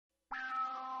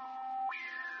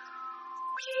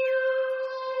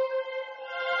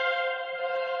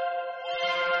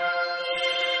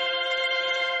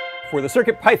For the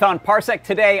CircuitPython Parsec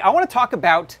today, I want to talk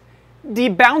about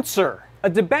debouncer. A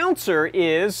debouncer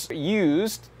is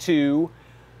used to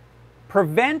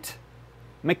prevent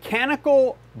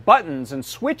mechanical buttons and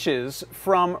switches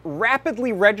from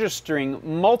rapidly registering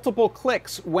multiple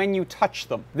clicks when you touch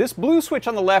them. This blue switch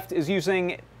on the left is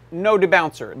using no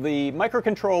debouncer. The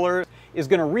microcontroller is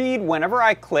going to read whenever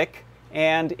I click,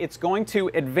 and it's going to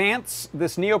advance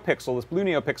this NeoPixel, this blue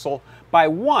NeoPixel, by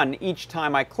 1 each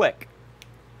time I click.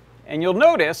 And you'll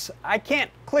notice I can't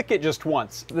click it just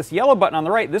once. This yellow button on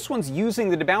the right, this one's using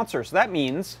the debouncer, so that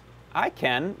means I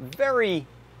can very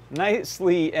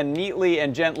nicely and neatly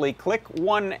and gently click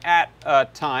one at a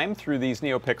time through these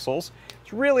NeoPixels.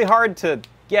 It's really hard to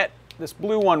get this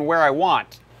blue one where I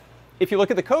want. If you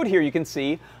look at the code here, you can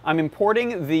see I'm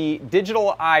importing the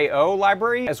digital I/O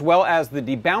library as well as the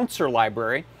debouncer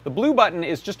library. The blue button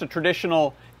is just a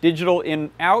traditional digital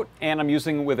in-out, and I'm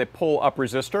using with a pull-up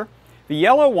resistor. The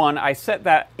yellow one, I set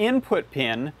that input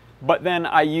pin, but then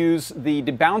I use the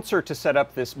debouncer to set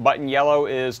up this button. Yellow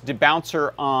is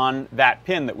debouncer on that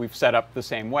pin that we've set up the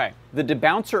same way. The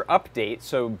debouncer update,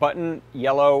 so button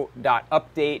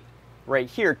yellow.update right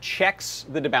here, checks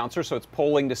the debouncer, so it's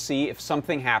polling to see if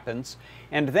something happens.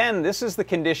 And then this is the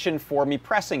condition for me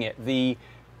pressing it. The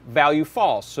value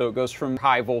falls, so it goes from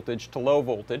high voltage to low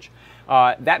voltage.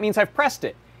 That means I've pressed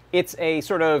it. It's a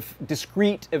sort of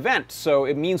discrete event, so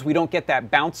it means we don't get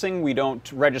that bouncing, we don't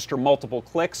register multiple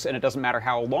clicks, and it doesn't matter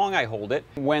how long I hold it.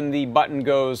 When the button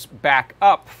goes back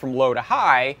up from low to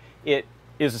high, it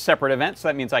is a separate event, so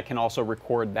that means I can also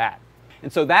record that.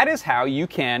 And so that is how you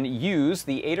can use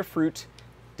the Adafruit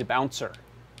debouncer.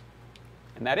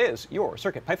 And that is your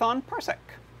CircuitPython Parsec.